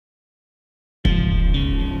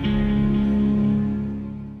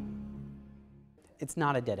It's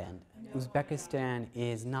not a dead end. Uzbekistan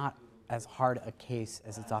is not as hard a case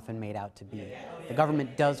as it's often made out to be. The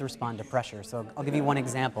government does respond to pressure. So I'll give you one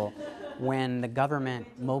example. When the government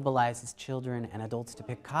mobilizes children and adults to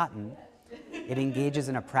pick cotton, it engages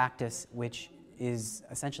in a practice which is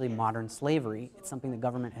essentially modern slavery. It's something the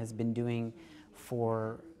government has been doing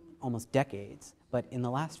for almost decades. But in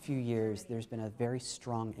the last few years, there's been a very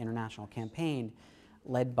strong international campaign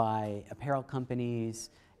led by apparel companies,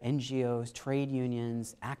 NGOs, trade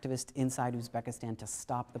unions, activists inside Uzbekistan to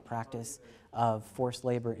stop the practice of forced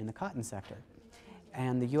labor in the cotton sector.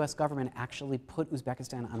 And the US government actually put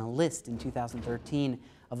Uzbekistan on a list in 2013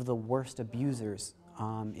 of the worst abusers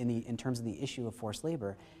in terms of the issue of forced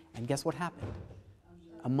labor. And guess what happened?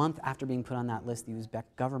 A month after being put on that list, the Uzbek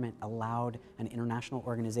government allowed an international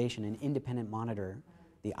organization, an independent monitor,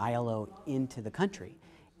 the ILO, into the country.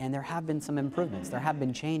 And there have been some improvements, there have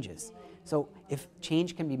been changes. So if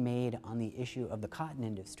change can be made on the issue of the cotton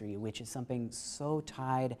industry, which is something so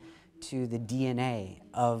tied to the DNA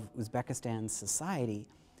of Uzbekistan's society,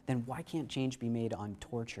 then why can't change be made on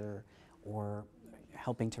torture or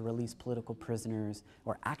helping to release political prisoners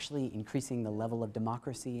or actually increasing the level of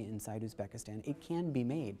democracy inside Uzbekistan? It can be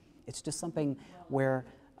made. It's just something where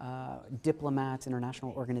diplomats,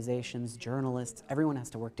 international organizations, journalists, everyone has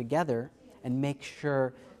to work together and make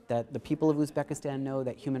sure that the people of Uzbekistan know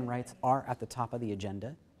that human rights are at the top of the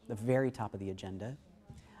agenda, the very top of the agenda,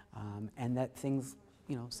 and that things,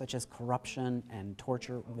 such as corruption and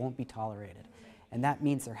torture won't be tolerated. And that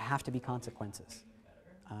means there have to be consequences.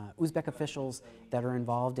 Uzbek officials that are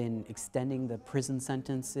involved in extending the prison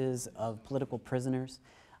sentences of political prisoners.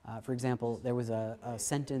 For example, there was a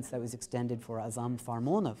sentence that was extended for Azam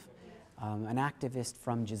Farmonov, an activist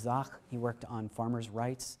from Jizakh. He worked on farmers'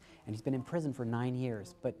 rights, and he's been in prison for 9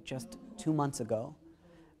 years. But just 2 months ago,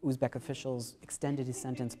 Uzbek officials extended his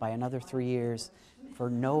sentence by another 3 years for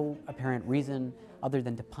no apparent reason other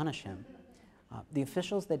than to punish him. The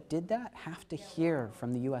officials that did that have to hear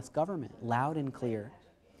from the US government loud and clear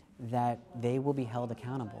that they will be held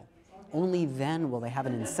accountable. Only then will they have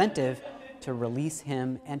an incentive to release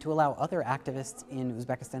him and to allow other activists in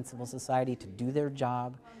Uzbekistan civil society to do their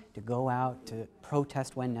job, to go out, to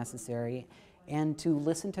protest when necessary, and to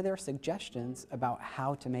listen to their suggestions about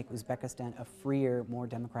how to make Uzbekistan a freer, more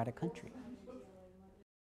democratic country.